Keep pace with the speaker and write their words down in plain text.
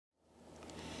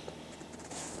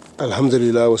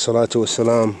Alhamdulillah wa salatu wa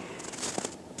salam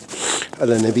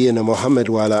ala nabiyyina Muhammad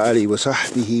wa ala alihi wa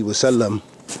sahbihi wa sallam.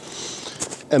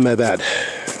 Amma ba'd.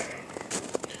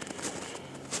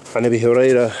 An Abi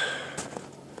Hurairah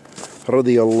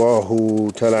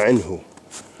radiyallahu ta'ala anhu,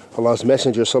 Allah's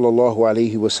Messenger sallallahu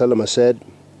alayhi wa sallam said,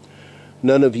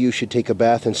 "None of you should take a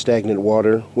bath in stagnant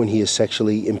water when he is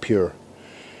sexually impure."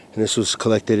 And this was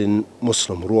collected in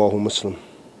Muslim, Muslim.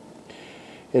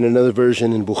 In another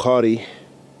version in Bukhari,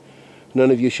 "None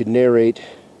of you should narrate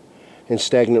in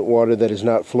stagnant water that is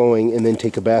not flowing and then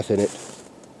take a bath in it."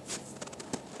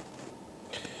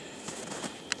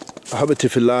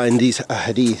 Alhamdulillah, in these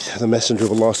Hadeeth, the Messenger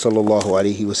of Allah sallallahu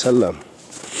alayhi wa sallam,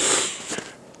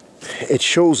 it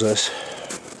shows us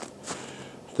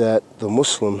that the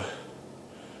Muslim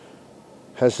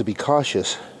has to be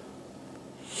cautious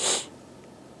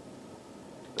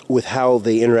with how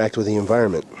they interact with the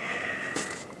environment.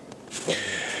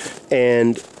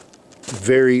 And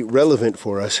very relevant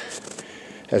for us,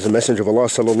 as the Messenger of Allah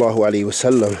sallallahu alaihi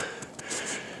wasallam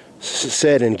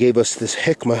said and gave us this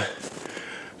hikmah,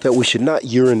 that we should not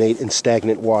urinate in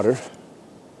stagnant water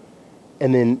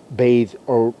and then bathe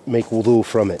or make wudu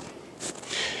from it.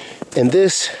 And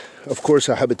this, of course,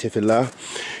 ahabati fillah,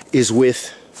 is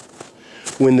with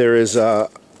when there is a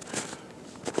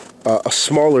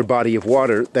smaller body of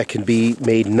water that can be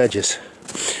made najis.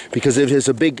 Because if there's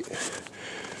a big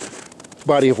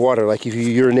body of water, like if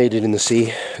you urinated in the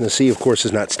sea, and the sea of course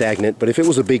is not stagnant, but if it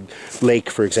was a big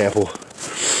lake, for example,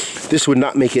 this would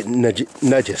not make it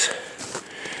najis.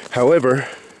 However,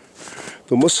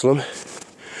 the Muslim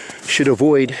should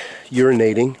avoid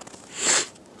urinating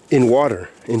in water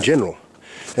in general,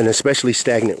 and especially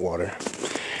stagnant water.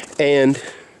 And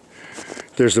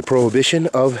there's the prohibition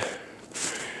of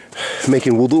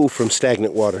making wudu from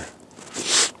stagnant water.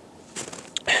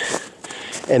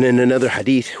 And in another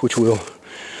hadith, which we'll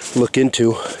look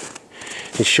into,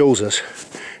 it shows us,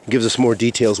 gives us more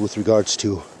details with regards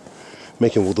to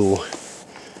making wudu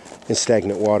in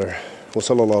stagnant water. Wa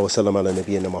sallallahu wa sallam ala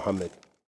nabiyyina Muhammad.